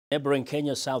Neighboring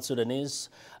Kenya, South Sudanese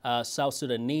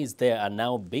there are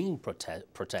now being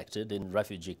protected in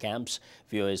refugee camps.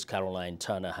 VOA's Caroline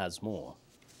Turner has more.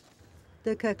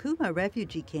 The Kakuma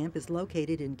refugee camp is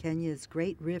located in Kenya's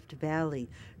Great Rift Valley.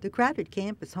 The crowded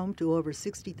camp is home to over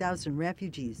 60,000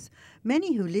 refugees.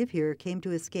 Many who live here came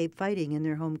to escape fighting in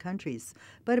their home countries.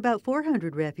 But about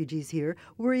 400 refugees here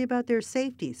worry about their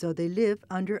safety, so they live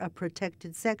under a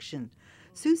protected section.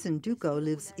 Susan Duko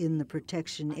lives in the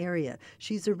protection area.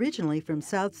 She's originally from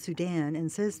South Sudan and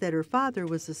says that her father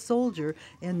was a soldier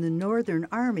in the Northern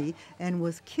Army and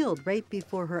was killed right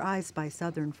before her eyes by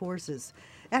Southern forces.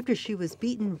 After she was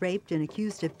beaten, raped, and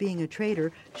accused of being a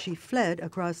traitor, she fled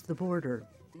across the border.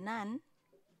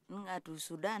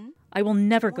 I will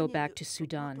never go back to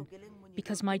Sudan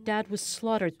because my dad was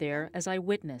slaughtered there, as I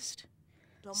witnessed.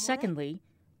 Secondly,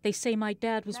 they say my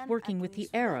dad was working with the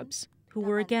Arabs, who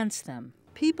were against them.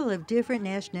 People of different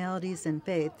nationalities and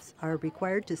faiths are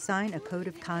required to sign a code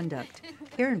of conduct.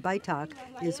 Karen Baitak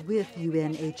is with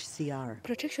UNHCR.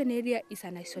 Protection area is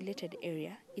an isolated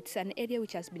area. It's an area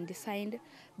which has been designed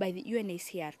by the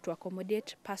UNHCR to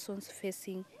accommodate persons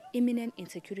facing imminent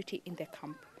insecurity in the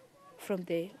camp from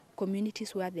the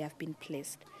communities where they have been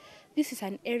placed. This is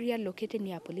an area located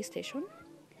near a police station.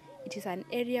 It is an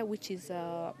area which is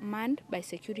manned by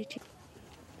security.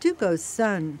 Duko's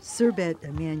son, Surbet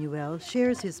Emmanuel,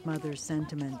 shares his mother's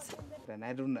sentiments. And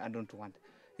I don't want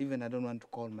to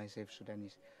call myself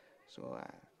Sudanese. So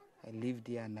I lived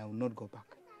here and I will not go back.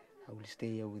 I will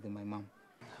stay here with my mom.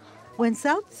 When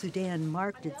South Sudan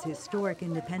marked its historic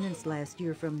independence last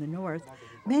year from the North,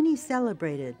 many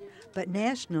celebrated, but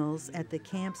nationals at the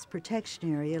camp's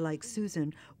protection area like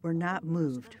Susan were not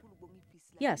moved.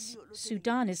 Yes,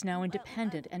 Sudan is now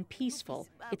independent and peaceful.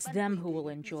 It's them who will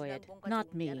enjoy it,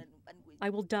 not me.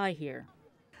 I will die here.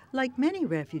 Like many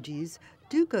refugees,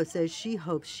 Duko says she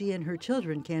hopes she and her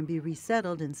children can be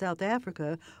resettled in South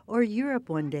Africa or Europe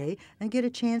one day and get a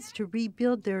chance to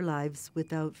rebuild their lives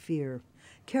without fear.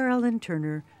 Carolyn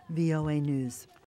Turner, VOA News.